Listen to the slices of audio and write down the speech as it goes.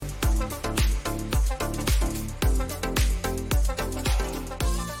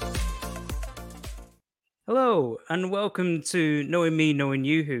Hello and welcome to Knowing Me, Knowing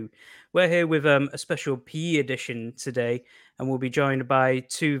You Who. We're here with a special PE edition today, and we'll be joined by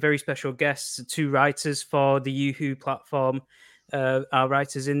two very special guests, two writers for the YooHoo platform, our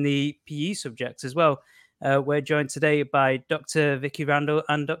writers in the PE subject as well. We're joined today by Dr. Vicky Randall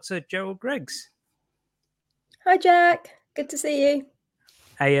and Dr. Gerald Griggs. Hi, Jack. Good to see you.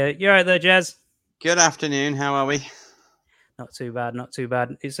 Hey, you all right there, Jazz? Good afternoon. How are we? Not too bad, not too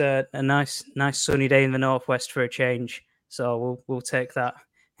bad. It's a nice sunny day in the northwest for a change, so we'll take that.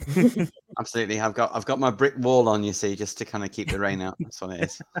 Absolutely. I've got my brick wall on, you see, just to kind of keep the rain out. That's what it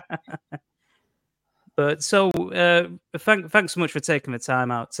is. But thanks so much for taking the time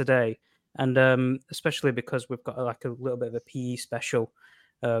out today, and especially because we've got like a little bit of a PE special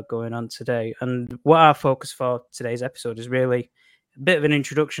going on today. And what our focus for today's episode is really a bit of an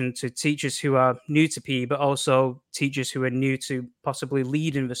introduction to teachers who are new to PE, but also teachers who are new to possibly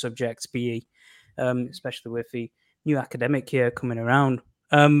leading the subject PE, especially with the new academic year coming around.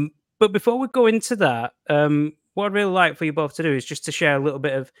 But before we go into that, what I'd really like for you both to do is just to share a little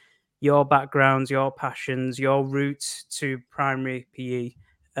bit of your backgrounds, your passions, your route to primary PE.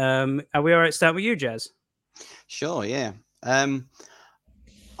 Are we all right to start with you, Jez? Sure, yeah.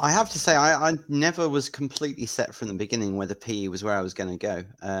 I have to say, I never was completely set from the beginning whether PE was where I was going to go.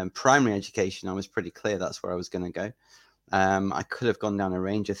 Primary education, I was pretty clear that's where I was going to go. I could have gone down a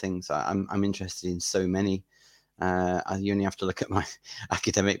range of things. I'm interested in so many. You only have to look at my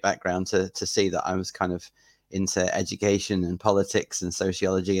academic background to see that I was kind of into education and politics and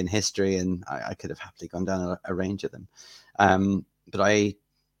sociology and history, and I could have happily gone down a range of them. But I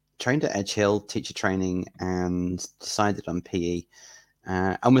trained at Edge Hill, teacher training, and decided on PE,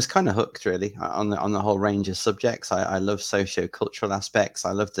 and was kind of hooked really on the whole range of subjects. I love socio-cultural aspects.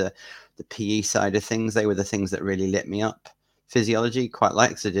 I love the PE side of things. They were the things that really lit me up. Physiology, quite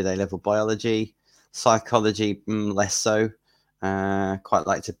liked, so I did A-level biology. Psychology, less so. Quite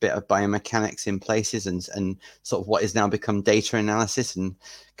liked a bit of biomechanics in places and sort of what is now become data analysis and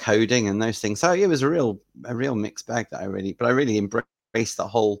coding and those things. So it was a real mixed bag that I really embraced the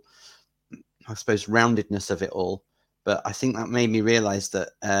whole, I suppose, roundedness of it all. But I think that made me realize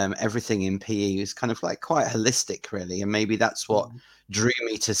that everything in PE is kind of like quite holistic, really. And maybe that's what drew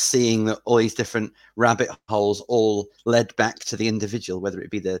me to seeing that all these different rabbit holes all led back to the individual, whether it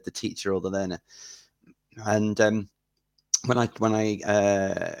be the teacher or the learner. And when I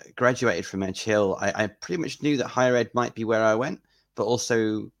graduated from Edge Hill, I pretty much knew that higher ed might be where I went, but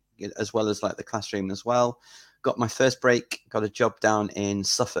also as well as like the classroom as well. Got my first break, got a job down in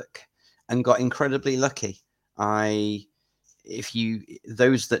Suffolk, and got incredibly lucky. Those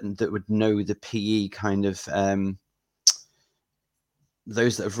that would know the PE kind of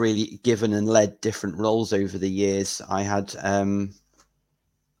those that have really given and led different roles over the years. I had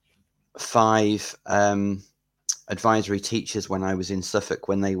 5 advisory teachers when I was in Suffolk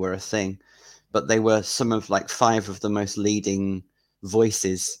when they were a thing, but they were some of like 5 of the most leading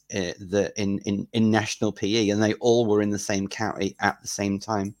voices in national PE, and they all were in the same county at the same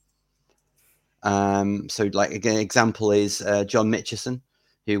time. So like again, example is John Mitchison,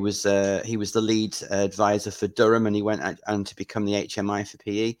 who was he was the lead advisor for Durham, and he went on to become the HMI for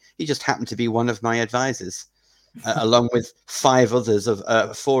PE. He just happened to be one of my advisors. Along with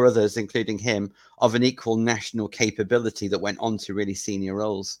 4 others, including him, of an equal national capability that went on to really senior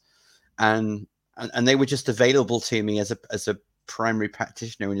roles, and they were just available to me as a primary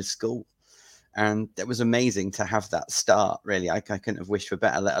practitioner in a school, and it was amazing to have that start. Really, I couldn't have wished for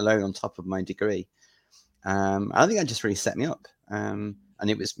better, let alone on top of my degree. I think that just really set me up, and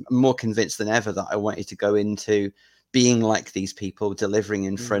it was more convinced than ever that I wanted to go into being like these people, delivering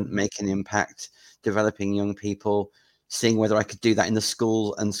in front, making impact, developing young people, seeing whether I could do that in the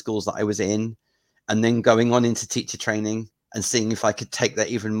schools that I was in, and then going on into teacher training and seeing if I could take that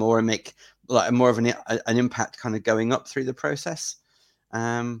even more and make like more of an impact kind of going up through the process.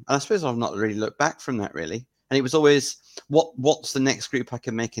 And I suppose I've not really looked back from that really. And it was always what's the next group I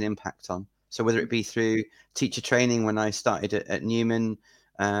can make an impact on. So whether it be through teacher training when I started at Newman,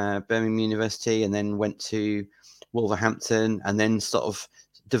 Birmingham University, and then went to Wolverhampton, and then sort of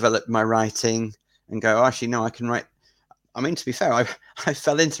developed my writing and go, actually, no, I can write. I mean, to be fair, I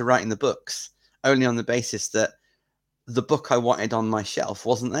fell into writing the books only on the basis that the book I wanted on my shelf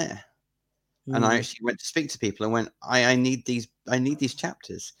wasn't there. And I actually went to speak to people and went, I need these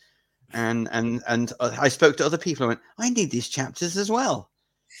chapters. And I spoke to other people and went, I need these chapters as well.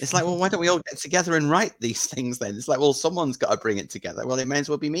 It's like, well, why don't we all get together and write these things then? It's like, well, someone's got to bring it together. Well, it may as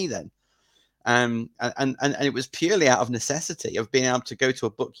well be me then. And it was purely out of necessity of being able to go to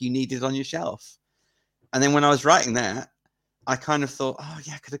a book you needed on your shelf. And then when I was writing that, I kind of thought, oh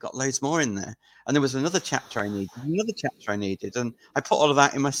yeah, I could have got loads more in there. And there was another chapter I needed, and I put all of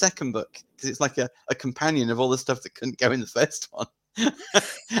that in my second book because it's like a companion of all the stuff that couldn't go in the first one. And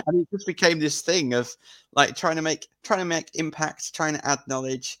it just became this thing of like trying to make impact, trying to add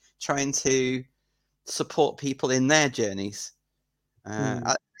knowledge, trying to support people in their journeys.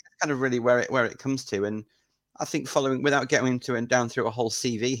 That's kind of really where it comes to. And I think following, without getting into and down through a whole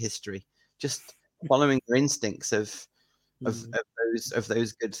CV history, just following your instincts of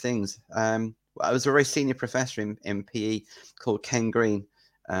those good things. I was a very senior professor in PE called Ken Green,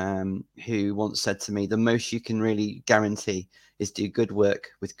 who once said to me, the most you can really guarantee is do good work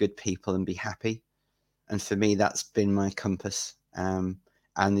with good people and be happy. And for me, that's been my compass. And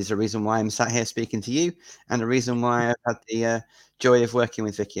there's a reason why I'm sat here speaking to you, and a reason why I've had the joy of working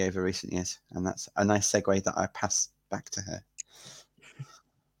with Vicky over recent years. And that's a nice segue that I pass back to her.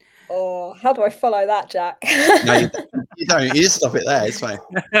 Oh, how do I follow that, Jack? No, you don't. You just stop it there. It's fine.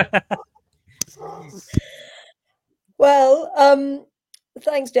 Well,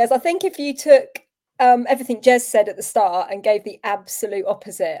 thanks, Jez. I think if you took everything Jez said at the start and gave the absolute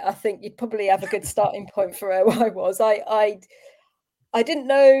opposite, I think you'd probably have a good starting point for where I was. I didn't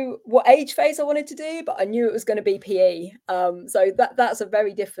know what age phase I wanted to do, but I knew it was going to be PE. So that's a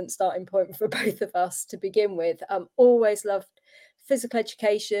very different starting point for both of us to begin with. Always loved physical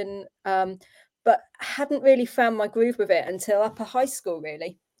education, but hadn't really found my groove with it until upper high school,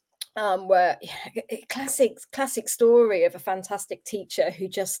 really. Where classic story of a fantastic teacher who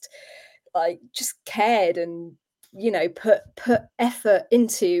just cared and put effort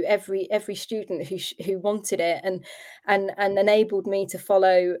into every student who wanted it and enabled me to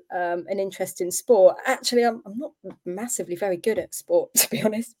follow an interest in sport. Actually, I'm not massively very good at sport, to be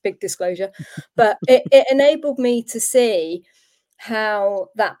honest, big disclosure, but it enabled me to see how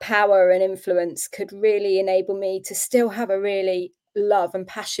that power and influence could really enable me to still have a really love and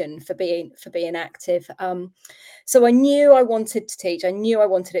passion for being active. So I knew I wanted to teach. I knew I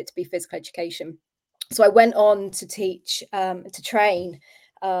wanted it to be physical education. So I went on to teach, to train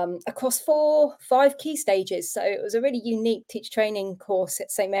across 4-5 key stages. So it was a really unique teacher training course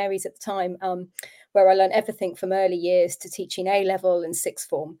at St Mary's at the time, where I learned everything from early years to teaching A-level and sixth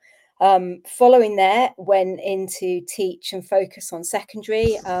form. Following there, went into teach and focus on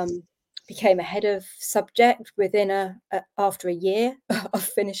secondary. Became a head of subject within after a year of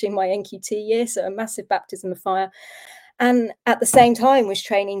finishing my NQT year, so a massive baptism of fire. And at the same time was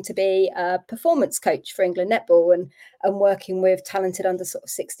training to be a performance coach for England netball and working with talented under sort of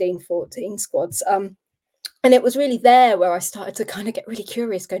 16, 14 squads. And it was really there where I started to kind of get really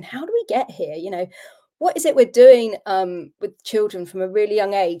curious, going, how do we get here? What is it we're doing with children from a really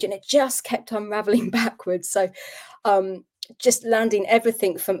young age? And it just kept unraveling backwards. So just landing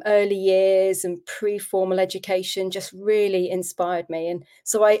everything from early years and pre-formal education just really inspired me. And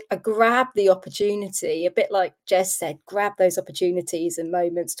so I grabbed the opportunity, a bit like Jess said, grab those opportunities and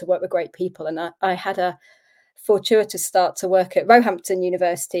moments to work with great people. And I had a fortuitous start to work at Roehampton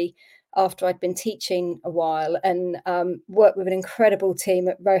University after I'd been teaching a while, and worked with an incredible team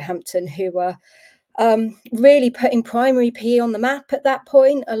at Roehampton who were really putting primary PE on the map at that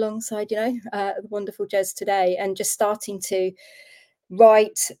point, alongside, the wonderful Jez today, and just starting to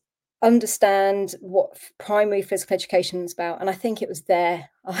understand what primary physical education is about. And I think it was there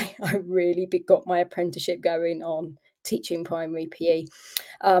I really got my apprenticeship going on teaching primary PE,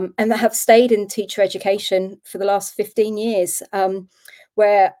 and I have stayed in teacher education for the last 15 years,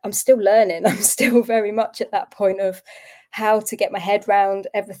 where I'm still learning. I'm still very much at that point of how to get my head around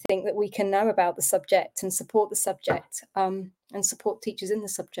everything that we can know about the subject and support the subject, and support teachers in the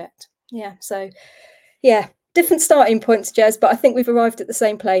subject. Yeah, so yeah, different starting points, Jez, but I think we've arrived at the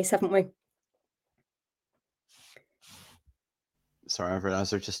same place, haven't we? Sorry, I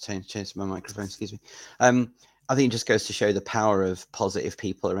realised I've just changed my microphone. Excuse me. I think it just goes to show the power of positive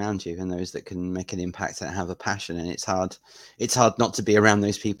people around you and those that can make an impact and have a passion. And it's hard not to be around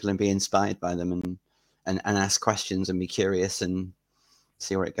those people and be inspired by them and ask questions and be curious and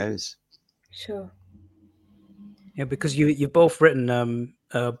see where it goes. Sure. Yeah, because you've both written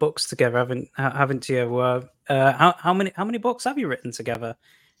books together, haven't you? How many books have you written together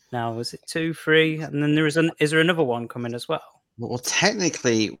now? Is it 2, 3? And then is there another one coming as well? Well,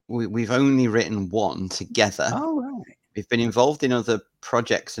 technically, we've only written one together. Oh, right. We've been involved in other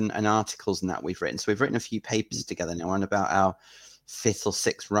projects and articles and that we've written. So we've written a few papers together now on about our 5th or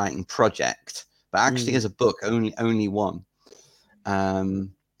 6th writing project. But actually, as a book, only one.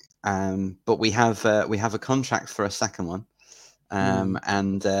 But we have a contract for a second one,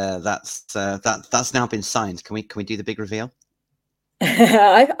 and that's now been signed. Can we do the big reveal?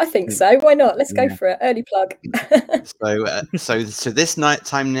 I think so. Why not? Let's go Yeah. for it. Early plug. So this night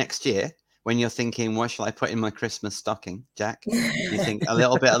time next year, when you're thinking, what shall I put in my Christmas stocking, Jack? You think a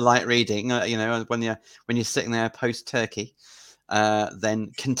little bit of light reading, when you're sitting there post turkey,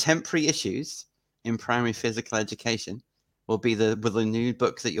 then contemporary issues in primary physical education will be the new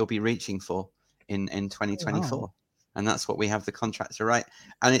book that you'll be reaching for in 2024. Wow. And that's what we have the contract to write.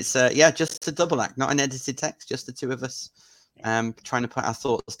 And it's just a double act, not an edited text, just the two of us trying to put our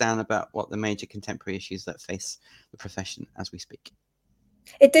thoughts down about what the major contemporary issues that face the profession as we speak.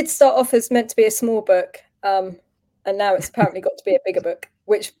 It did start off as meant to be a small book, and now it's apparently got to be a bigger book,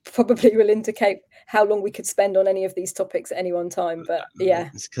 which probably will indicate how long we could spend on any of these topics at any one time. But yeah,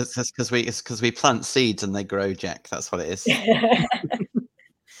 it's because we plant seeds and they grow, Jack. That's what it is.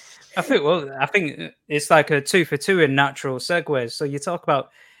 I think it's like a 2 for 2 in natural segues. So you talk about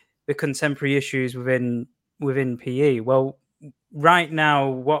the contemporary issues within PE. Well, right now,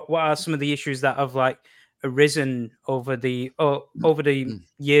 what are some of the issues that have like arisen over the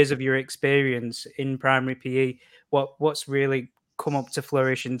years of your experience in primary PE? What's really come up to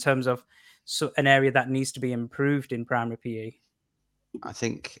flourish in terms of an area that needs to be improved in primary PE? I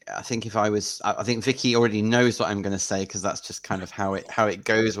think I think Vicky already knows what I'm going to say, because that's just kind of how it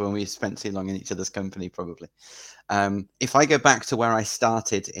goes when we've spent too long in each other's company, probably. If I go back to where I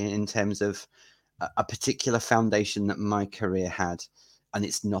started in terms of a particular foundation that my career had, and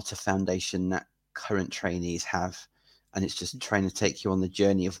it's not a foundation that current trainees have, and it's just trying to take you on the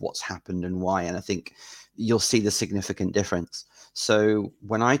journey of what's happened and why. And I think you'll see the significant difference. So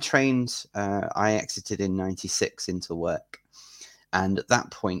when I trained, I exited in '96 into work. And at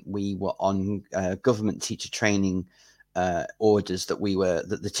that point, we were on government teacher training orders that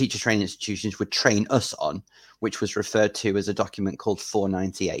the teacher training institutions would train us on, which was referred to as a document called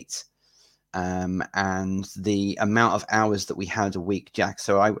 498. And the amount of hours that we had a week, Jack.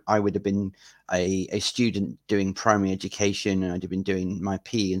 So I would have been a student doing primary education, and I'd have been doing my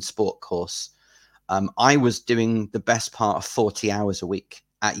PE and sport course. I was doing the best part of 40 hours a week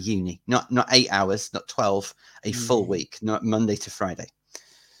at uni, not 8 hours, not 12, a full week, not Monday to Friday.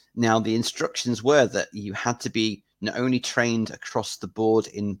 Now, the instructions were that you had to be not only trained across the board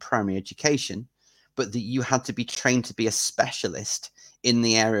in primary education, but that you had to be trained to be a specialist in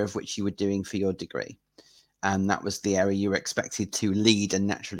the area of which you were doing for your degree. And that was the area you were expected to lead and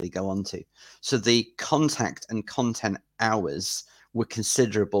naturally go on to. So the contact and content hours were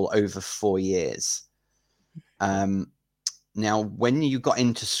considerable over 4 years. Now, when you got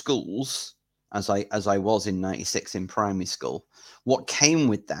into schools, as I was in '96 in primary school, what came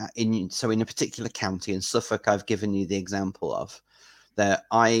with that, in a particular county in Suffolk, I've given you the example of, that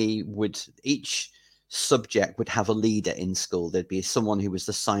each subject would have a leader in school. There'd be someone who was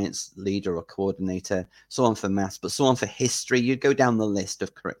the science leader or coordinator, someone for maths, but someone for history. You'd go down the list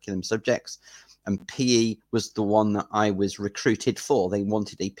of curriculum subjects. And PE was the one that I was recruited for. They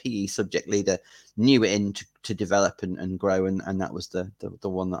wanted a PE subject leader, knew it in to develop and grow, and that was the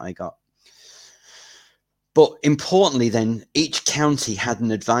one that I got. But importantly, then, each county had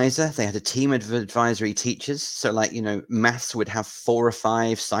an advisor. They had a team of advisory teachers. So, like, maths would have 4 or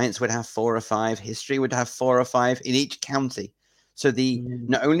 5, science would have 4 or 5, history would have 4 or 5 in each county. So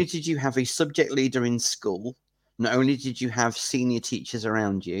not only did you have a subject leader in school, not only did you have senior teachers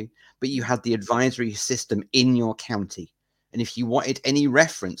around you, but you had the advisory system in your county. And if you wanted any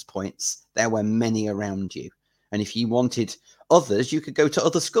reference points, there were many around you. And if you wanted others, you could go to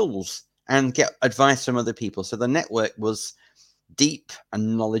other schools and get advice from other people. So the network was deep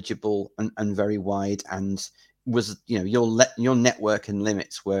and knowledgeable and very wide, and was, your network and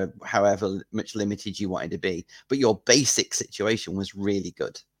limits were however much limited you wanted to be, but your basic situation was really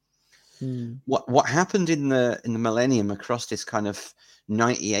good. What happened in the millennium across this kind of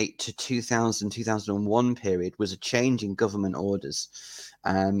 98 to 2000, 2001 period was a change in government orders.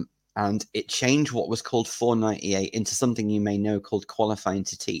 And it changed what was called 498 into something you may know called qualifying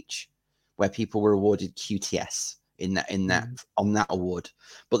to teach, where people were awarded QTS on that award.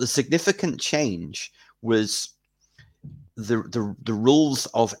 But the significant change was the rules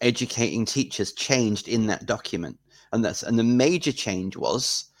of educating teachers changed in that document. And the major change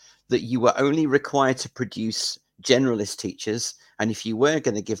was that you were only required to produce generalist teachers, and if you were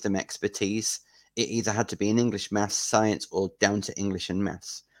going to give them expertise, it either had to be in English, maths, science, or down to English and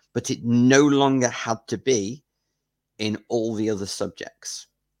maths. But it no longer had to be in all the other subjects.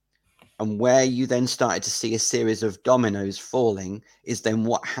 And where you then started to see a series of dominoes falling is then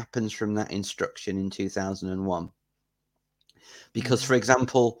what happens from that instruction in 2001. Because, for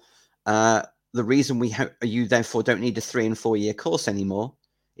example, the reason you therefore don't need a 3 and 4 year course anymore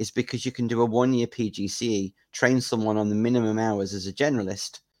is because you can do a 1-year PGCE, train someone on the minimum hours as a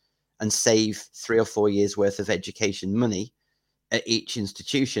generalist, and save 3 or 4 years worth of education money at each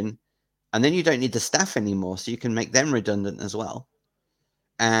institution. And then you don't need the staff anymore, so you can make them redundant as well.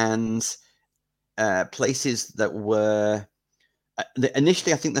 And places that were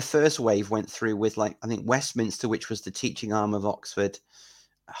initially, I think the first wave went through with, like, I think Westminster, which was the teaching arm of Oxford,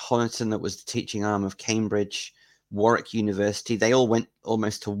 Honiton, that was the teaching arm of Cambridge, Warwick University. They all went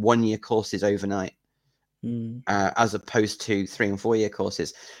almost to 1-year courses overnight, as opposed to 3 and 4 year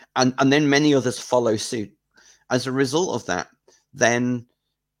courses. And then many others follow suit. As a result of that, then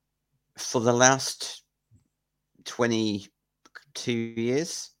for the last 22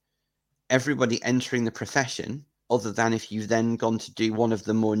 years, everybody entering the profession, other than if you've then gone to do one of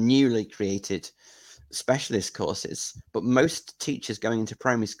the more newly created specialist courses, but most teachers going into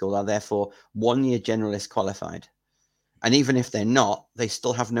primary school are therefore 1-year generalist qualified. And even if they're not, they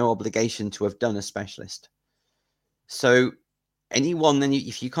still have no obligation to have done a specialist. So anyone, then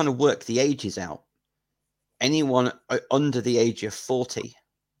if you kind of work the ages out, anyone under the age of 40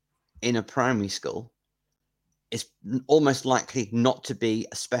 in a primary school is almost likely not to be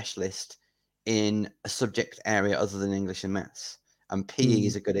a specialist in a subject area other than English and maths. And PE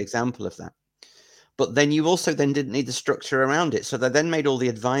is a good example of that. But then you also then didn't need the structure around it. So they then made all the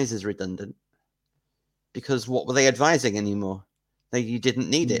advisors redundant, because what were they advising anymore? You didn't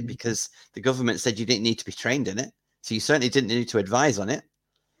need it, because the government said you didn't need to be trained in it. So you certainly didn't need to advise on it.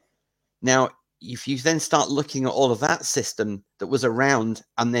 Now, if you then start looking at all of that system that was around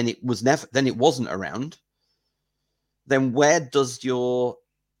and then it wasn't around, then where does your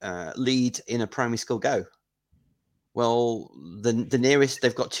lead in a primary school go? Well, the nearest,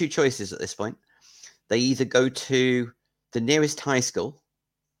 they've got 2 choices at this point. They either go to the nearest high school,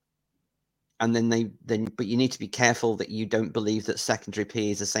 and but you need to be careful that you don't believe that secondary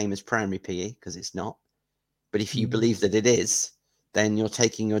PE is the same as primary PE, because it's not. But if you believe that it is, then you're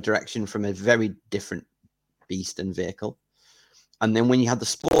taking your direction from a very different beast and vehicle. And then when you had the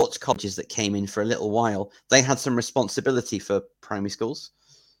sports colleges that came in for a little while, they had some responsibility for primary schools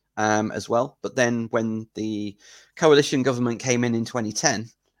as well. But then when the coalition government came in 2010,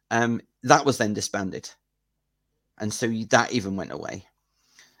 that was then disbanded. And so that even went away.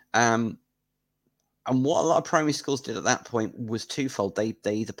 And what a lot of primary schools did at that point was twofold. They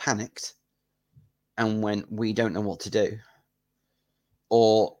either panicked and went, we don't know what to do,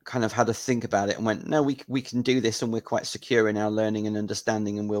 or kind of had to think about it and went, no, we can do this, and we're quite secure in our learning and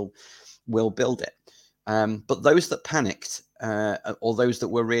understanding, and we'll build it. But those that panicked, or those that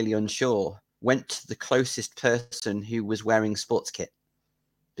were really unsure, went to the closest person who was wearing sports kit,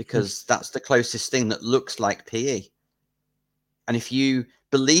 because that's the closest thing that looks like PE. And if you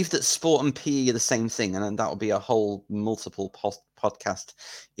believe that sport and PE are the same thing, and that will be a whole multiple podcast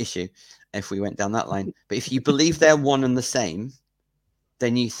issue if we went down that line. But if you believe they're one and the same,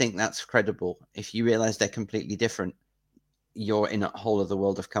 then you think that's credible. If you realize they're completely different, you're in a whole other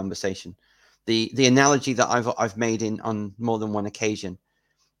world of conversation. The analogy that I've made on more than one occasion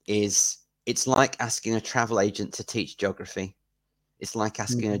is, it's like asking a travel agent to teach geography. It's like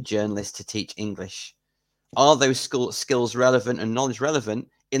asking a journalist to teach English. Are those skills relevant and knowledge relevant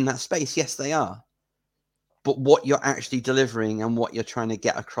in that space? Yes, they are. But what you're actually delivering and what you're trying to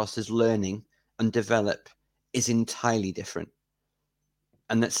get across as learning and develop is entirely different.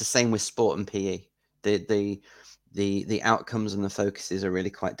 And that's the same with sport and PE. The outcomes and the focuses are really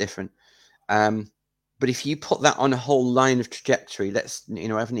quite different. But if you put that on a whole line of trajectory,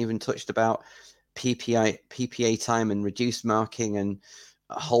 I haven't even touched about PPA time and reduced marking and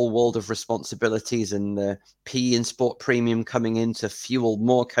a whole world of responsibilities, and the PE and sport premium coming in to fuel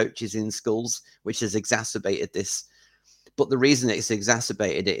more coaches in schools, which has exacerbated this. But the reason it's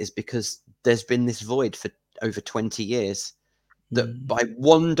exacerbated it is because there's been this void for over 20 years that by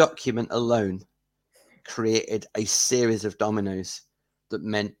one document alone created a series of dominoes that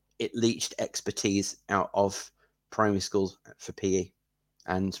meant it leached expertise out of primary schools for PE.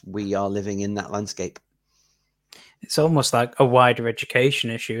 And we are living in that landscape. It's almost like a wider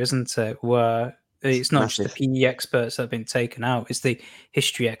education issue, isn't it? Where it's not Massive. just the PE experts that have been taken out; it's the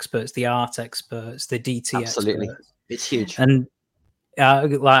history experts, the art experts, the DT Absolutely. experts. It's huge. And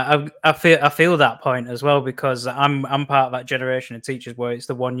I feel that point as well, because I'm part of that generation of teachers where it's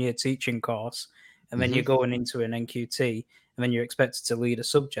the 1-year teaching course, and then you're going into an NQT, and then you're expected to lead a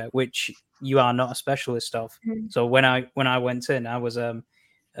subject which you are not a specialist of. So when I went in, I was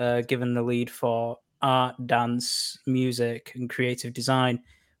given the lead for art, dance, music, and creative design,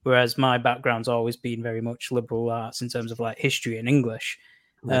 whereas my background's always been very much liberal arts in terms of like history and English.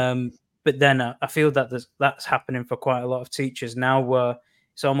 Right. But then I feel that that's happening for quite a lot of teachers now, where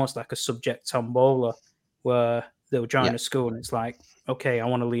it's almost like a subject tombola where they'll join Yeah. a school and it's like, okay, I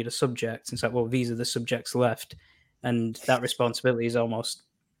want to lead a subject. And it's like, well, these are the subjects left. And that responsibility is almost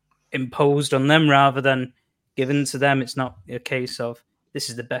imposed on them rather than given to them. It's not a case of this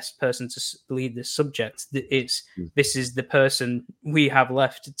is the best person to lead this subject. It's this is the person we have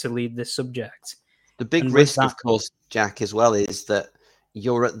left to lead this subject. The big And with risk, that, of course, Jack, as well, is that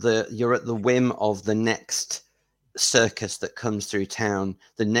you're at the whim of the next circus that comes through town,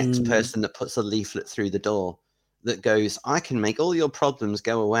 the next person that puts a leaflet through the door that goes, I can make all your problems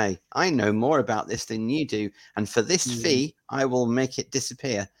go away. I know more about this than you do. And for this fee, I will make it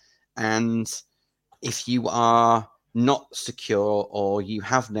disappear. And if you are not secure, or you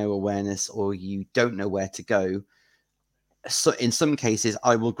have no awareness, or you don't know where to go, so in some cases,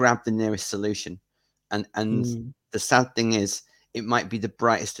 I will grab the nearest solution. And the sad thing is, it might be the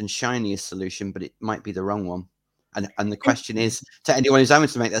brightest and shiniest solution, but it might be the wrong one. And the question is, to anyone who's having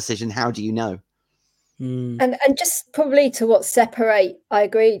to make that decision, how do you know? And just probably to what separate, I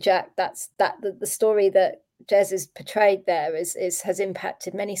agree, Jack, that's the story that Jez is portrayed there has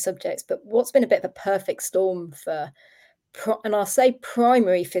impacted many subjects. But what's been a bit of a perfect storm for, and I'll say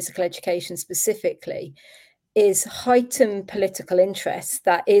primary physical education specifically, is heightened political interest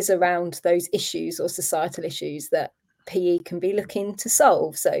that is around those issues or societal issues that PE can be looking to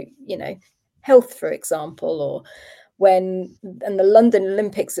solve. So, you know, health, for example, or and the London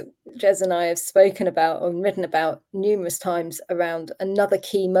Olympics that Jez and I have spoken about and written about numerous times around another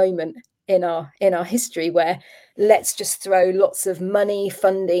key moment in our history where let's just throw lots of money,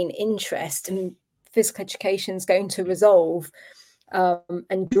 funding, interest, and physical education is going to resolve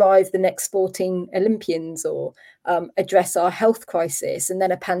and drive the next sporting Olympians, or address our health crisis. And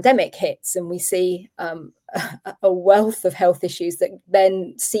then a pandemic hits and we see a wealth of health issues that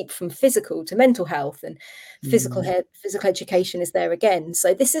then seep from physical to mental health, and physical education is there again.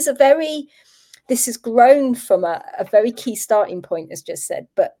 So this has grown from a very key starting point, as just said,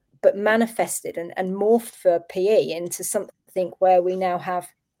 but manifested and morphed for PE into something where we now have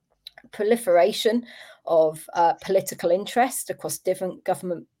proliferation of political interest across different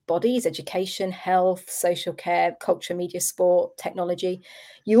government bodies: education, health, social care, culture, media, sport, technology.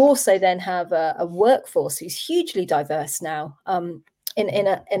 You also then have a workforce who's hugely diverse now.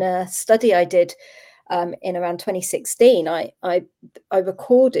 In a study I did in around 2016, I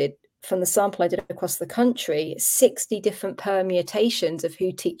recorded from the sample I did across the country 60 different permutations of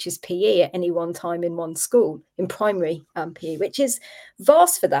who teaches PE at any one time in one school, in primary PE, which is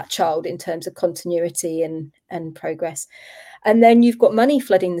vast for that child in terms of continuity and progress. And then you've got money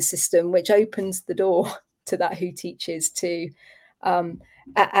flooding the system, which opens the door to that who teaches to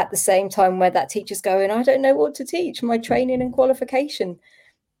at the same time where that teacher's going, I don't know what to teach. My training and qualification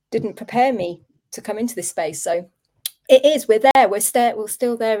didn't prepare me to come into this space. So it is, we're there, we're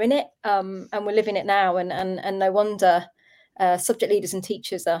still there in it, and we're living it now, and no wonder subject leaders and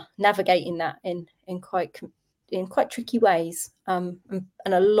teachers are navigating that in quite tricky ways, and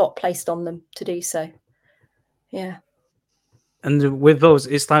a lot placed on them to do so. Yeah. And with those,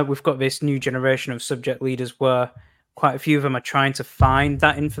 it's like we've got this new generation of subject leaders where quite a few of them are trying to find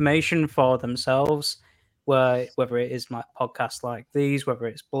that information for themselves, whether it is like podcasts like these, whether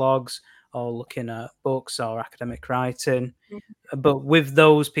it's blogs, or looking at books or academic writing. But with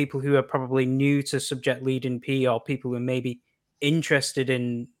those people who are probably new to subject leading PE, or people who are maybe interested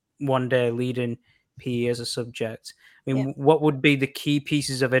in one day leading PE as a subject, I mean, what would be the key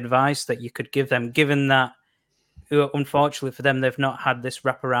pieces of advice that you could give them, given that, unfortunately for them, they've not had this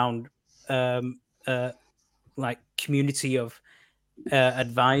wraparound like community of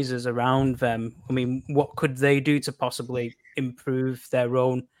advisors around them? I mean, what could they do to possibly improve their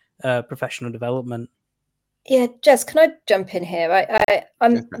own professional development? Yeah, Jess, can I jump in here?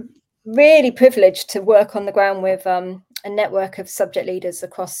 I'm really privileged to work on the ground with a network of subject leaders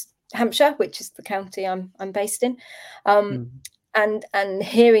across Hampshire, which is the county I'm based in, and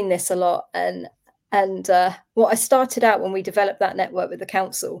hearing this a lot. And what I started out when we developed that network with the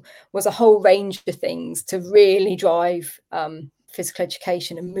council was a whole range of things to really drive physical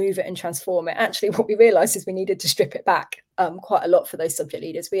education and move it and transform it. Actually, what we realized is we needed to strip it back quite a lot for those subject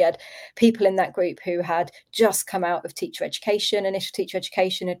leaders. We had people in that group who had just come out of teacher education, initial teacher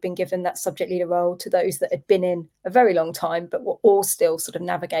education, had been given that subject leader role, to those that had been in a very long time, but were all still sort of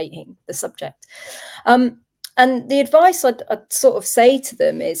navigating the subject. And the advice I'd sort of say to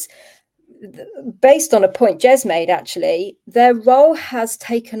them is, based on a point Jez made, actually, their role has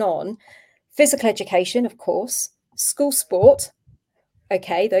taken on physical education, of course, school sport,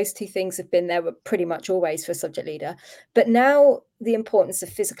 Okay, those two things have been there pretty much always for a subject leader. But now the importance of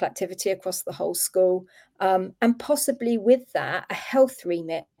physical activity across the whole school, and possibly with that, a health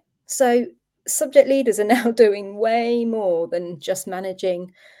remit. So subject leaders are now doing way more than just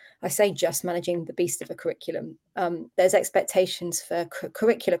managing. I say just managing the beast of a curriculum. There's expectations for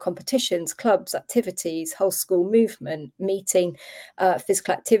curricular competitions, clubs, activities, whole school movement, meeting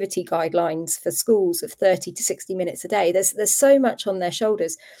physical activity guidelines for schools of 30 to 60 minutes a day. There's so much on their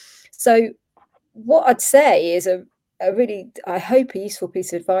shoulders. So what I'd say is a really, I hope, a useful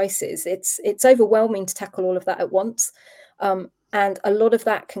piece of advice is it's overwhelming to tackle all of that at once. And a lot of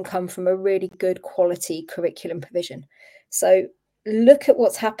that can come from a really good quality curriculum provision. So look at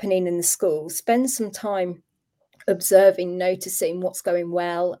what's happening in the school, spend some time observing, noticing what's going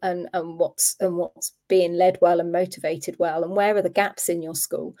well and what's being led well and motivated well, and where are the gaps in your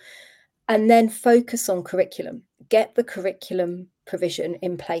school. And then focus on curriculum. Get the curriculum provision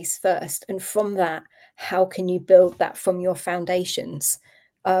in place first. And from that, how can you build that from your foundations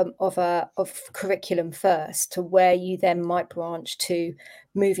of curriculum first to where you then might branch to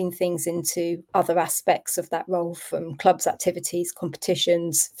moving things into other aspects of that role, from clubs, activities,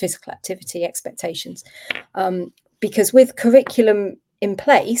 competitions, physical activity, expectations. Because with curriculum in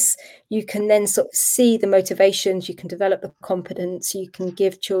place, you can then sort of see the motivations, you can develop the competence, you can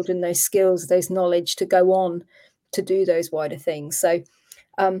give children those skills, those knowledge to go on to do those wider things. So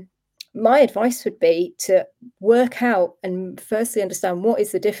my advice would be to work out and firstly understand what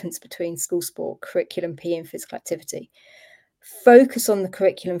is the difference between school sport, curriculum, PE and physical activity. Focus on the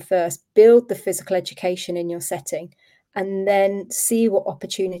curriculum first, build the physical education in your setting, and then see what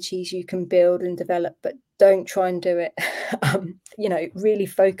opportunities you can build and develop, but don't try and do it, really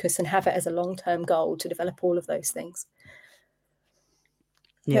focus and have it as a long-term goal to develop all of those things.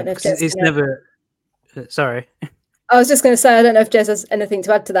 Yeah, because it's never, sorry. I was just going to say, I don't know if Jez has anything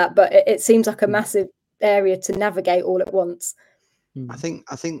to add to that, but it seems like a massive area to navigate all at once. I think,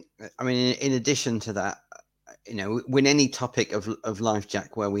 I mean, in addition to that, when any topic of life,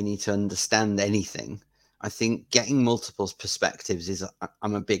 Jack, where we need to understand anything, I think getting multiple perspectives is,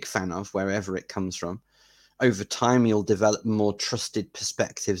 I'm a big fan of, wherever it comes from. Over time, you'll develop more trusted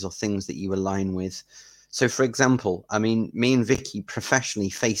perspectives or things that you align with. So, for example, I mean, me and Vicky professionally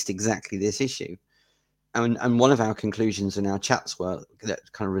faced exactly this issue. And one of our conclusions in our chats that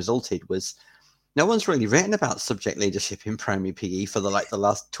kind of resulted was, no one's really written about subject leadership in primary PE for the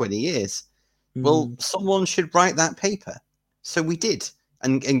last 20 years. Well, someone should write that paper. So we did,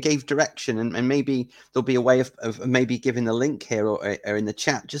 and gave direction, and maybe there'll be a way of maybe giving a link here or in the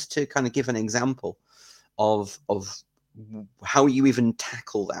chat, just to kind of give an example of how you even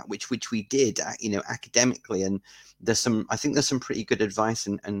tackle that, which we did, academically. And I think there's some pretty good advice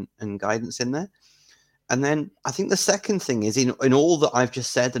and guidance in there. And then I think the second thing is, in all that I've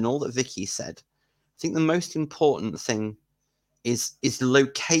just said and all that Vicky said, I think the most important thing is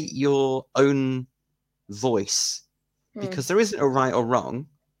locate your own voice, because there isn't a right or wrong,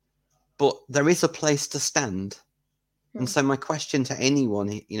 but there is a place to stand. And so my question to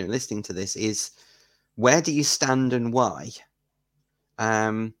anyone listening to this is, where do you stand and why?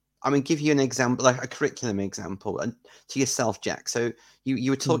 I mean, give you an example, like a curriculum example, to yourself, Jack. So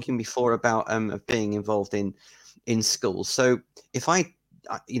you were talking before about of being involved in schools. So if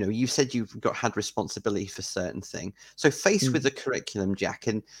you said you've had responsibility for certain thing. So faced with the curriculum, Jack,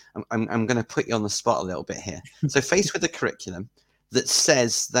 and I'm going to put you on the spot a little bit here. So faced with a curriculum that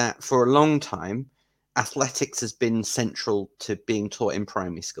says that for a long time, athletics has been central to being taught in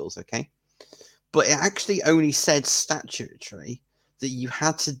primary schools, okay? But it actually only said statutory that you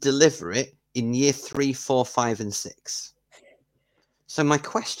had to deliver it in year 3, 4, 5, and 6. So my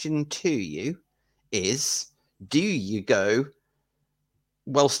question to you is, do you go,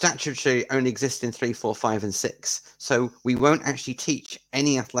 well, statutory only exists in 3, 4, 5, and 6, so we won't actually teach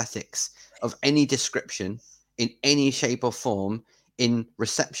any athletics of any description in any shape or form in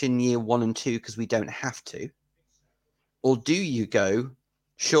reception year 1 and 2 because we don't have to? Or do you go,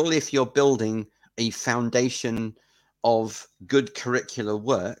 surely if you're building a foundation of good curricular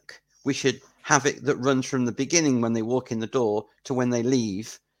work, we should have it that runs from the beginning when they walk in the door to when they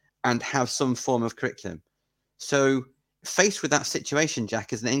leave, and have some form of curriculum? So faced with that situation,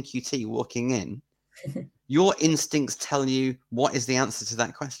 Jack, as an NQT walking in, your instincts tell you what is the answer to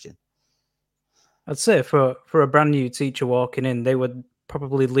that question. I'd say for a brand new teacher walking in, they would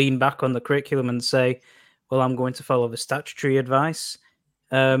probably lean back on the curriculum and say, well, I'm going to follow the statutory advice.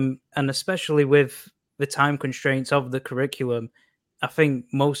 And especially with the time constraints of the curriculum, I think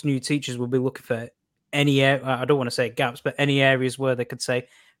most new teachers will be looking for any, I don't want to say gaps, but any areas where they could say,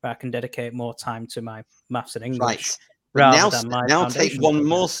 I can dedicate more time to my maths and English. Right. But rather than my now take foundational one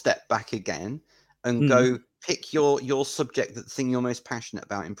more subject. step back again and Mm. go pick your subject, that thing you're most passionate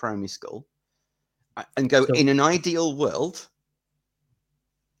about in primary school, and go, So- in an ideal world,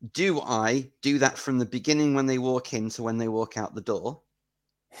 do I do that from the beginning when they walk in to when they walk out the door,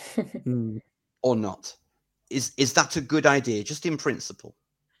 or not? Is that a good idea, just in principle?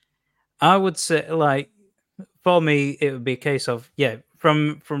 I would say, like, for me, it would be a case of, yeah,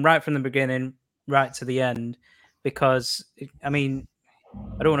 from right from the beginning right to the end, because I mean,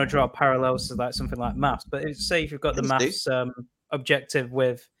 I don't want to draw parallels to like something like maths, but say if you've got the Please do. maths objective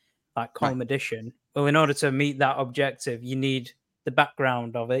with like column Right. addition, well, in order to meet that objective, you need the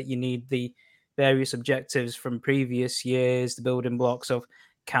background of it, you need the various objectives from previous years, the building blocks of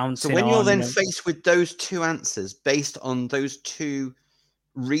counting So when you're on, then faced with those two answers based on those two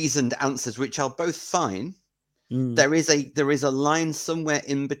reasoned answers, which are both fine, there is a line somewhere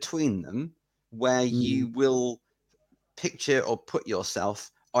in between them where you will picture or put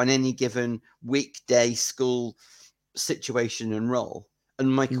yourself on any given weekday school situation and role.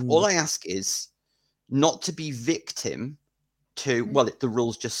 And all I ask is not to be victim to, well, the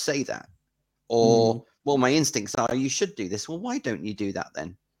rules just say that, or well, my instincts are you should do this. Well, why don't you do that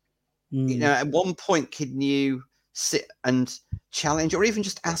then? You know, at one point, can you sit and challenge, or even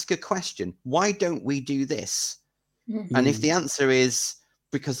just ask a question? Why don't we do this? And if the answer is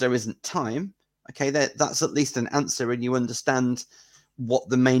because there isn't time, okay, that's at least an answer, and you understand what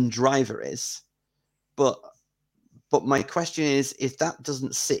the main driver is. But my question is, if that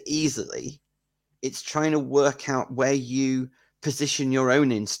doesn't sit easily, it's trying to work out where you position your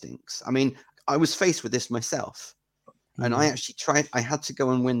own instincts. I mean, I was faced with this myself, and I actually tried. I had to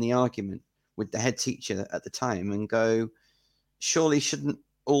go and win the argument with the head teacher at the time and go, surely shouldn't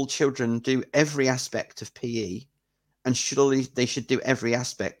all children do every aspect of PE? And surely they should do every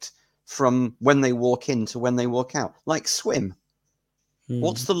aspect from when they walk in to when they walk out, like swim.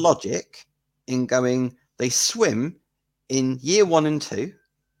 What's the logic in going, they swim in year 1 and 2,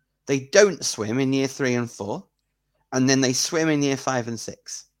 they don't swim in year 3 and 4, and then they swim in year 5 and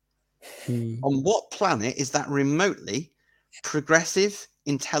 6? On what planet is that remotely progressive,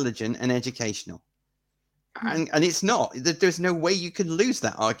 intelligent, and educational? And it's not. There's no way you can lose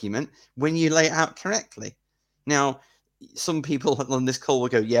that argument when you lay it out correctly. Now, some people on this call will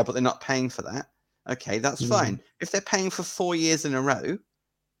go, yeah, but they're not paying for that. Okay, that's fine. If they're paying for 4 years in a row,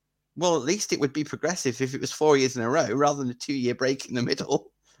 well, at least it would be progressive if it was 4 years in a row rather than a 2-year break in the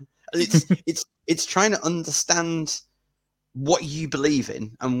middle. And it's trying to understand what you believe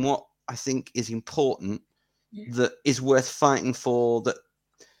in and what I think is important, that is worth fighting for, that,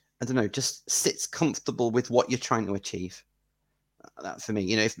 I don't know, just sits comfortable with what you're trying to achieve. That for me,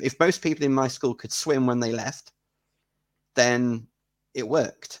 you know, if most people in my school could swim when they left, then it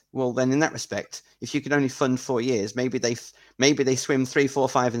worked. Well, then in that respect, if you could only fund 4 years, maybe they swim 3, 4,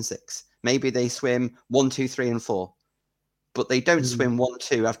 5, and 6. Maybe they swim 1, 2, 3, and 4, but they don't swim 1,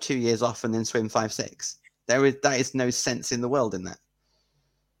 2, have 2 years off, and then swim 5, 6. That is no sense in the world in that.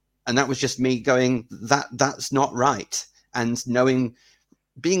 And that was just me going, that's not right, and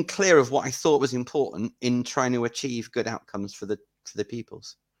being clear of what I thought was important in trying to achieve good outcomes for the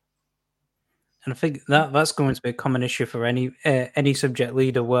pupils. And I think that's going to be a common issue for any subject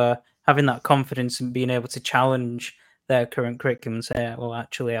leader, where having that confidence and being able to challenge their current curriculum and say, well,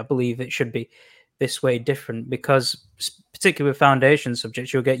 actually, I believe it should be this way different, because particularly with foundation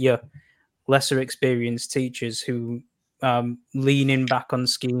subjects, you'll get your lesser experienced teachers who leaning back on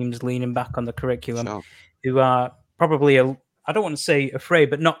schemes, leaning back on the curriculum, Sure. who are probably, I don't want to say afraid,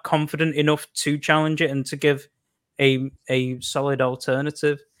 but not confident enough to challenge it and to give a solid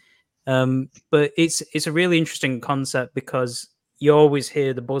alternative. But it's a really interesting concept, because you always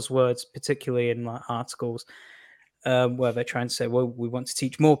hear the buzzwords, particularly in like articles, where they're trying to say, well, we want to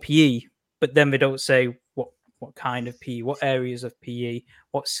teach more PE, but then they don't say what kind of PE, what areas of PE,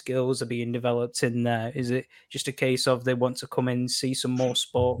 what skills are being developed in there. Is it just a case of they want to come in, see some more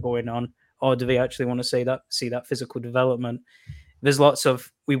sport going on, or do they actually want to see that physical development? There's lots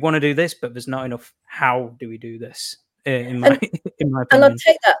of, we want to do this, but there's not enough how do we do this, in my in my And I'd opinion.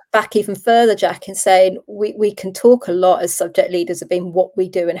 take that back even further, Jack, in saying we can talk a lot as subject leaders about what we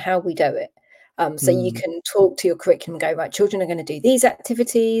do and how we do it. So you can talk to your curriculum and go, right, children are going to do these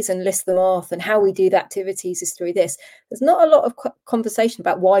activities and list them off, and how we do the activities is through this. There's not a lot of conversation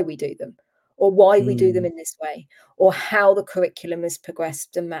about why we do them, or why we do them in this way, or how the curriculum is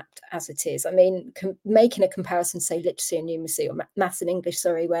progressed and mapped as it is. I mean, making a comparison, say literacy and numeracy, or maths and English,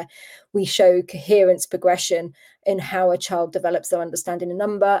 sorry, where we show coherence, progression in how a child develops their understanding of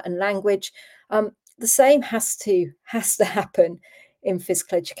number and language. The same has to happen in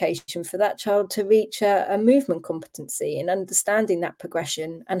physical education for that child to reach a movement competency, and understanding that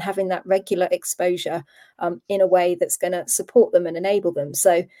progression and having that regular exposure in a way that's going to support them and enable them.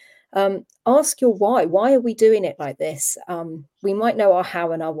 So ask your why. Why are we doing it like this? We might know our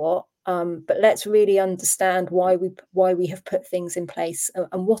how and our what, but let's really understand why we have put things in place,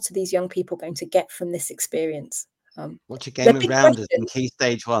 and what are these young people going to get from this experience. What's your game of rounders in Key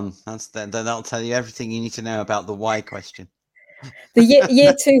Stage 1? That'll tell you everything you need to know about the why question. The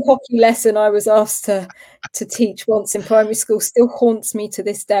year 2 hockey lesson I was asked to teach once in primary school still haunts me to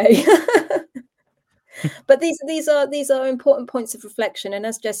this day. But these are important points of reflection, and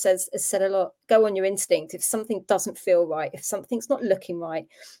as Jess has said a lot, go on your instinct. If something doesn't feel right, if something's not looking right,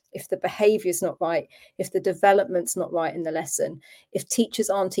 if the behaviour's not right, if the development's not right in the lesson, if teachers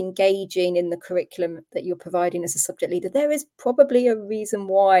aren't engaging in the curriculum that you're providing as a subject leader, there is probably a reason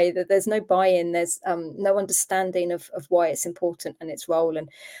why, that there's no buy-in, there's no understanding of why it's important and its role.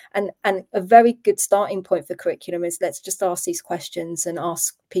 And a very good starting point for curriculum is, let's just ask these questions and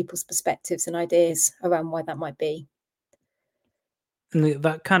ask people's perspectives and ideas around why that might be. And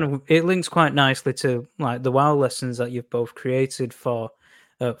that kind of, it links quite nicely to like the WOW lessons that you've both created for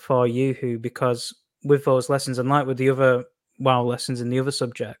YooHoo, because with those lessons, and like with the other WOW lessons in the other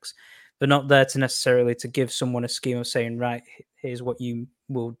subjects, they're not there to necessarily to give someone a scheme of saying, right, here's what you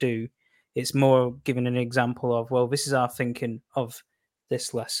will do. It's more giving an example of, well, this is our thinking of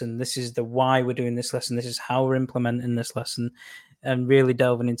this lesson. This is the why we're doing this lesson. This is how we're implementing this lesson, and really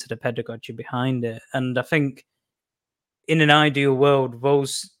delving into the pedagogy behind it. And I think in an ideal world,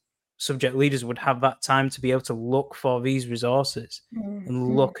 those subject leaders would have that time to be able to look for these resources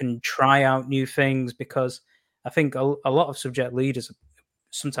and look and try out new things, because I think a lot of subject leaders are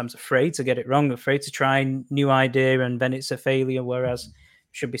sometimes afraid to get it wrong, afraid to try a new idea and then it's a failure, whereas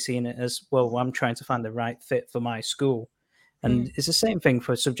should be seeing it as, well, I'm trying to find the right fit for my school. And it's the same thing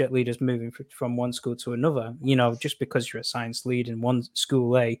for subject leaders moving from one school to another. You know, just because you're a science lead in one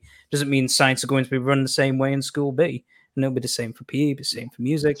school A doesn't mean science are going to be run the same way in school B. And it'll be the same for PE, the same for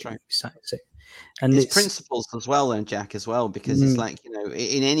music. That's right. Science. And it's principles as well, and Jack as well, because it's like, you know,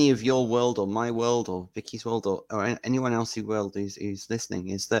 in any of your world or my world or Vicky's world or anyone else's world who's listening,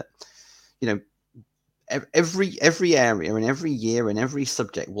 is that, you know, every area and every year and every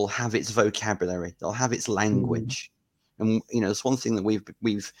subject will have its vocabulary. They'll have its language. And, you know, it's one thing that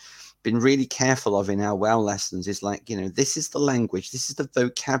we've been really careful of in our WOW lessons is, like, you know, this is the language, this is the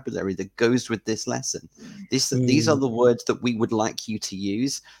vocabulary that goes with this lesson. These are the words that we would like you to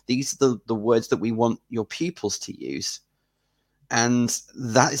use. These are the words that we want your pupils to use. And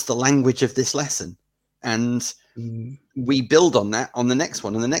that is the language of this lesson. And we build on that on the next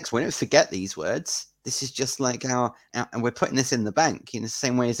one. And the next one, we don't forget these words. This is just like our and we're putting this in the bank in the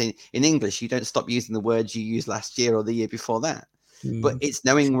same way as in English. You don't stop using the words you used last year or the year before that. But it's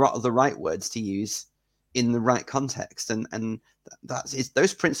knowing the right words to use in the right context. And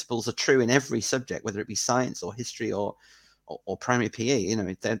those principles are true in every subject, whether it be science or history or primary PE. You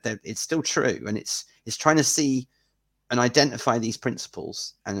know, it's still true. And it's trying to see and identify these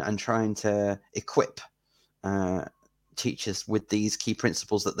principles and trying to equip teachers with these key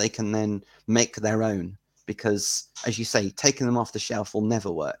principles that they can then make their own. Because, as you say, taking them off the shelf will never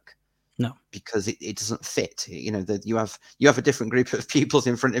work. No, because it doesn't fit. You know, that you have a different group of pupils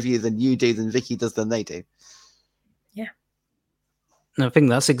in front of you than you do, than Vicky does, than they do. Yeah. And I think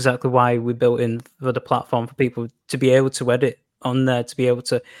that's exactly why we built in for the platform, for people to be able to edit on there, to be able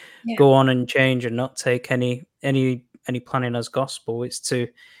to go on and change and not take any planning as gospel. It's to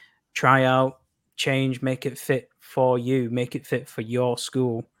try out, change, make it fit for you, make it fit for your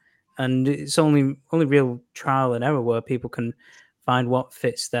school. And it's only real trial and error where people can find what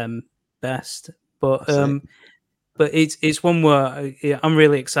fits them best. But it's one where I'm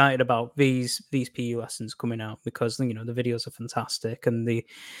really excited about these PE lessons coming out, because, you know, the videos are fantastic and the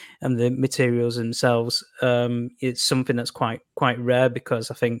materials themselves. It's something that's quite rare, because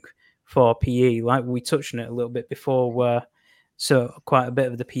I think for PE, like we touched on it a little bit before, where so quite a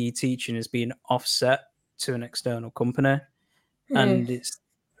bit of the PE teaching is being offset to an external company, and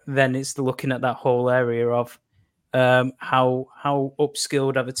it's looking at that whole area of how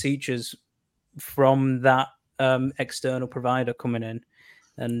upskilled are the teachers from that external provider coming in,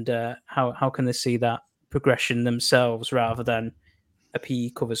 and how can they see that progression themselves rather than a PE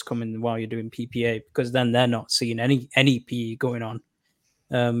covers coming while you're doing PPA, because then they're not seeing any PE going on.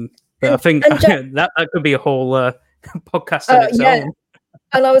 But I think that could be a whole podcast on its own.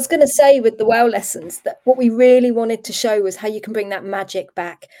 And I was going to say, with the WOW lessons, that what we really wanted to show was how you can bring that magic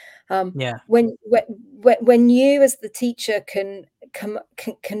back. When you as the teacher can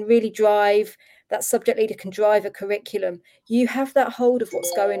really drive that subject leader can drive a curriculum. You have that hold of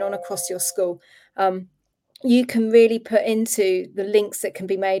what's going on across your school. You can really put into the links that can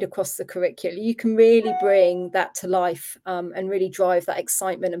be made across the curriculum. You can really bring that to life, and really drive that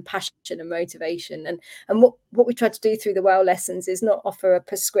excitement and passion and motivation. And what we try to do through the WOW lessons is not offer a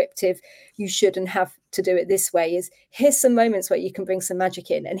prescriptive, you should and have to do it this way. Is here's some moments where you can bring some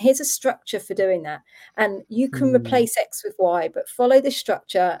magic in, and here's a structure for doing that. And you can replace X with Y, but follow the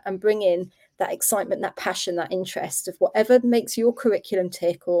structure and bring in that excitement, that passion, that interest of whatever makes your curriculum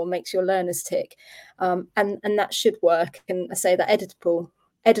tick or makes your learners tick. And that should work. And I say that edit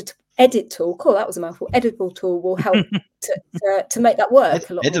tool, cool, that was a mouthful. Editable tool will help to make that work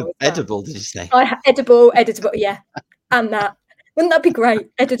a lot more. Edible, did you say? Editable, yeah. And that. Wouldn't that be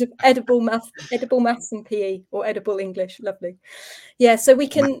great? Edible maths and PE, or edible English. Lovely. Yeah, so you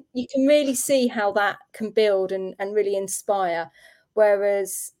can really see how that can build and really inspire.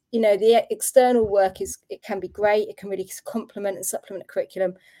 Whereas, the external work it can be great. It can really complement and supplement a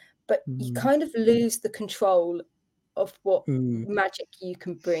curriculum, but you kind of lose the control of what magic you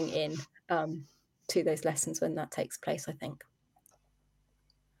can bring in to those lessons when that takes place, I think.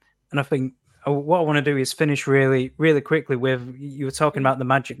 And I think what I want to do is finish really, really quickly with, you were talking about the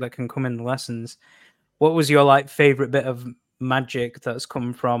magic that can come in the lessons. What was your favorite bit of magic that's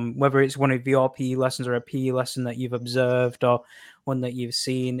come from, whether it's one of your PE lessons or a PE lesson that you've observed or one that you've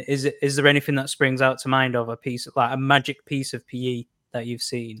seen? Is there anything that springs out to mind of a magic piece of PE that you've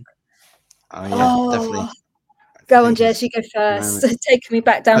seen? Oh yeah, definitely. Go on, Jess, you go first. Taking me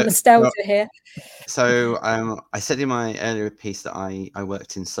back down nostalgia here. So I said in my earlier piece that I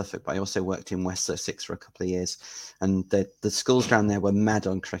worked in Suffolk, but I also worked in West Sussex for a couple of years, and the schools down there were mad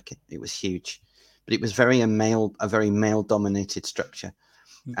on cricket. It was huge, but it was a very male dominated structure.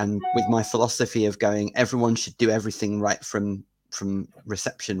 And with my philosophy of going, everyone should do everything right from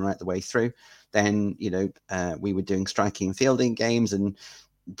reception right the way through, then we were doing striking and fielding games and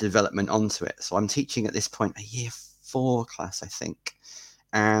development onto it. So I'm teaching at this point a year 4 class, I think,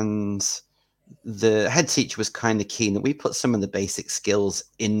 and the head teacher was kind of keen that we put some of the basic skills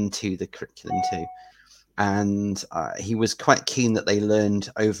into the curriculum too, and he was quite keen that they learned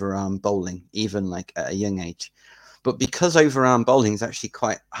overarm bowling even at a young age. But because overarm bowling is actually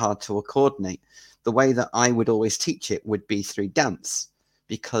quite hard to coordinate, the way that I would always teach it would be through dance.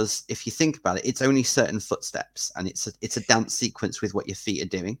 Because if you think about it, it's only certain footsteps, and it's a dance sequence with what your feet are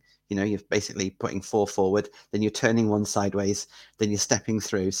doing. You're basically putting 4 forward, then you're turning 1 sideways, then you're stepping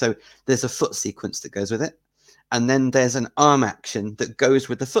through. So there's a foot sequence that goes with it. And then there's an arm action that goes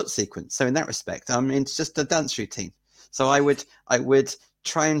with the foot sequence. So in that respect, it's just a dance routine. So I would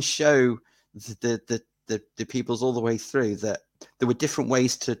try and show the pupils all the way through that there were different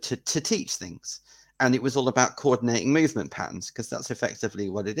ways to teach things. And it was all about coordinating movement patterns, because that's effectively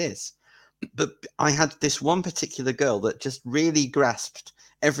what it is. But I had this one particular girl that just really grasped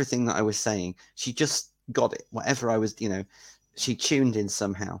everything that I was saying. She just got it. Whatever I was, she tuned in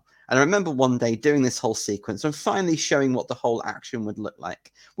somehow. And I remember one day doing this whole sequence and finally showing what the whole action would look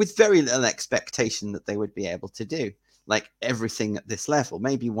like, with very little expectation that they would be able to do everything at this level,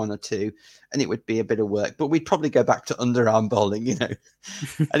 maybe 1 or 2, and it would be a bit of work, but we'd probably go back to underarm bowling,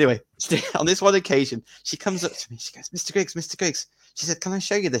 Anyway, on this one occasion, she comes up to me, she goes, Mr. Griggs, she said, can I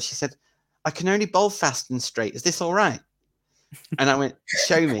show you this? She said, I can only bowl fast and straight. Is this all right? And I went,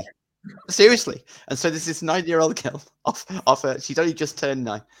 show me. Seriously. And so there's this 9-year-old girl off her, she'd only just turned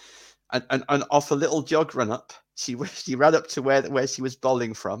 9, and off a little jog run up, she ran up to where she was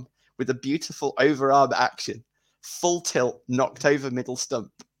bowling from with a beautiful overarm action. Full tilt, knocked over middle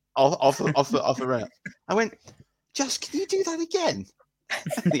stump off a run. I went, Jess, can you do that again?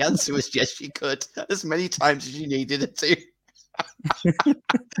 And the answer was yes, she could, as many times as you needed it to.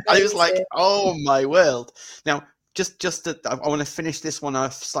 I was like, oh my world. Now, I want to finish this one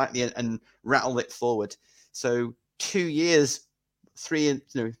off slightly and rattle it forward. So 2 years,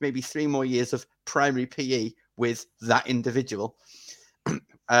 maybe 3 more years of primary PE with that individual,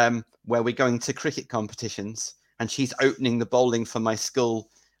 where we're going to cricket competitions. And she's opening the bowling for my school,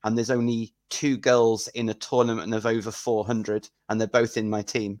 and there's only 2 girls in a tournament of over 400, and they're both in my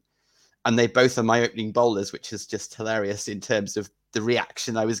team, and they both are my opening bowlers, which is just hilarious in terms of the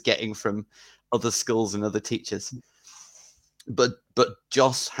reaction I was getting from other schools and other teachers. But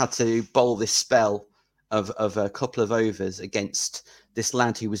Joss had to bowl this spell of a couple of overs against this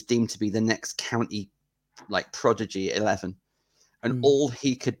lad who was deemed to be the next county prodigy at 11, and all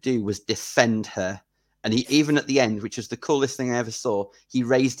he could do was defend her. And he, even at the end, which was the coolest thing I ever saw, he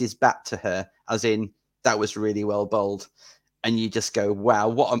raised his bat to her, as in, that was really well bowled. And you just go, wow,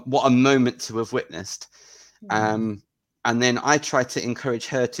 what a moment to have witnessed. And then I tried to encourage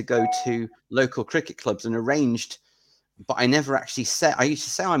her to go to local cricket clubs and arranged, but I never actually said. I used to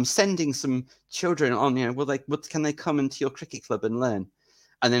say, I'm sending some children on, can they come into your cricket club and learn?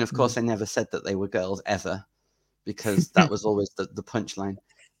 And then, of course, I never said that they were girls ever, because that was always the punchline.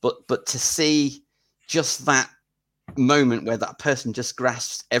 But to see just that moment where that person just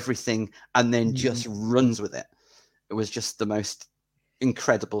grasps everything and then just runs with it, it was just the most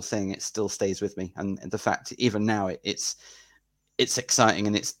incredible thing. It still stays with me, and the fact even now it's exciting,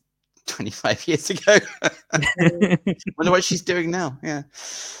 and it's 25 years ago. Wonder what she's doing now. Yeah.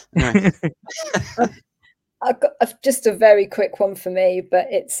 Anyway. I've got just a very quick one for me, but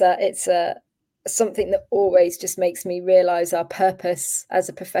it's something that always just makes me realize our purpose as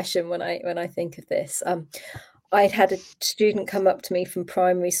a profession when I think of this. I'd had a student come up to me from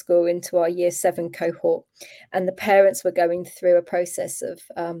primary school into our year 7 cohort, and the parents were going through a process of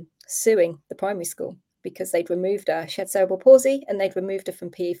suing the primary school because they'd removed her. She had cerebral palsy, and they'd removed her from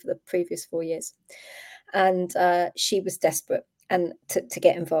PE for the previous 4 years. And she was desperate and to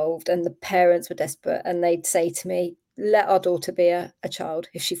get involved, and the parents were desperate, and they'd say to me, let our daughter be a child.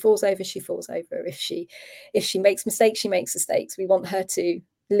 If she falls over, she falls over. If she makes mistakes, she makes mistakes. We want her to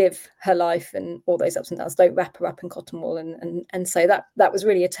live her life and all those ups and downs. Don't wrap her up in cotton wool. And so that was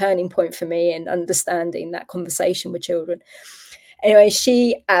really a turning point for me in understanding that conversation with children. Anyway,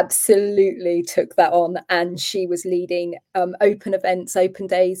 she absolutely took that on, and she was leading open events, open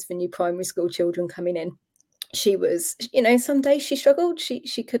days for new primary school children coming in. She was, some days she struggled.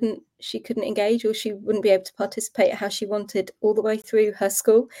 She couldn't engage, or she wouldn't be able to participate how she wanted all the way through her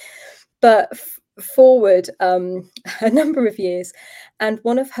school. But forward a number of years, and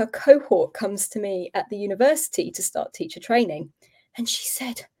one of her cohort comes to me at the university to start teacher training, and she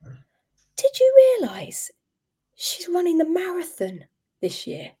said, did you realise she's running the marathon this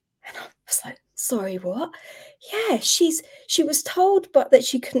year? And I was like, sorry, what? Yeah, she was told but that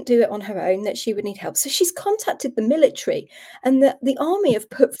she couldn't do it on her own, that she would need help. So she's contacted the military, and the army have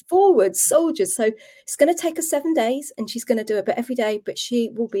put forward soldiers. So it's going to take her 7 days, and she's going to do it every day, but she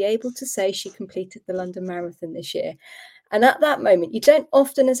will be able to say she completed the London Marathon this year. And at that moment, you don't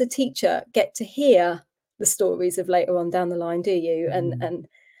often as a teacher get to hear the stories of later on down the line, do you?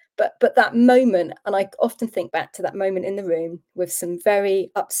 But that moment, and I often think back to that moment in the room with some very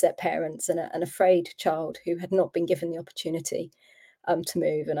upset parents and an afraid child who had not been given the opportunity to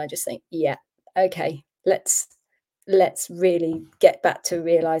move. And I just think, yeah, okay, let's really get back to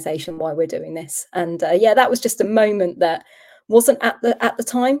realization why we're doing this. And that was just a moment that wasn't at the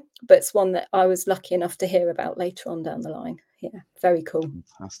time, but it's one that I was lucky enough to hear about later on down the line. Yeah, very cool.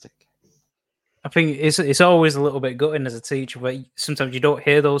 Fantastic. I think it's always a little bit gutting as a teacher, but sometimes you don't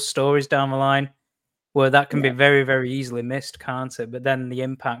hear those stories down the line where that can be very, very easily missed, can't it? But then the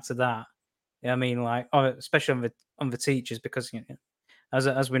impact of that, I mean, like, especially on the teachers, because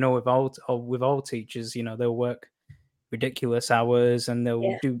as we know with all teachers, they'll work ridiculous hours, and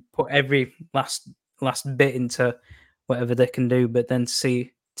they'll put every last bit into whatever they can do. But then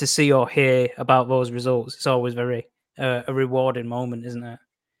to see or hear about those results, it's always very a rewarding moment, isn't it?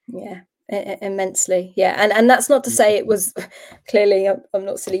 Yeah. Immensely, yeah, and that's not to say it was clearly. I'm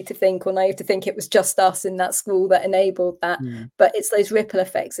not silly to think or naive to think it was just us in that school that enabled that, but it's those ripple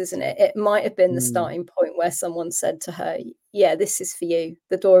effects, isn't it? It might have been the starting point where someone said to her, "Yeah, this is for you.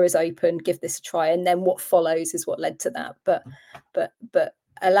 The door is open. Give this a try." And then what follows is what led to that. But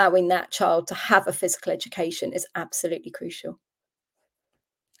allowing that child to have a physical education is absolutely crucial.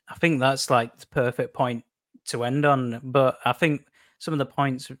 I think that's like the perfect point to end on. But I think some of the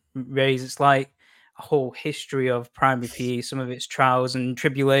points raised, it's like a whole history of primary PE, some of its trials and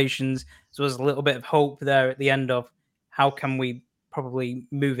tribulations. So there's a little bit of hope there at the end of how can we probably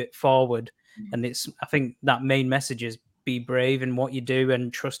move it forward. And I think that main message is be brave in what you do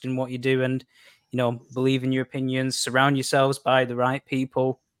and trust in what you do, and believe in your opinions, surround yourselves by the right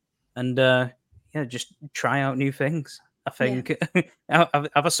people, and just try out new things. I think. Have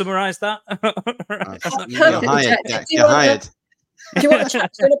I summarised that? You're hired, Jack. You're hired. Do you want a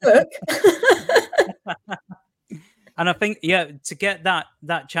chapter in a book? And I think, to get that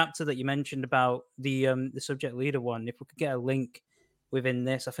chapter that you mentioned about the subject leader one, if we could get a link within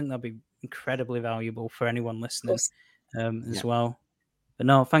this, I think that'd be incredibly valuable for anyone listening as well. But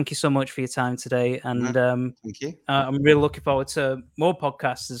no, thank you so much for your time today, and thank you. I'm really looking forward to more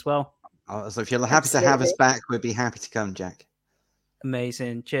podcasts as well. So if you're happy to have us back, we'd be happy to come, Jack.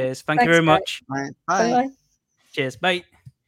 Amazing. Cheers. Thank you very much. Bye. Bye. Cheers. Bye.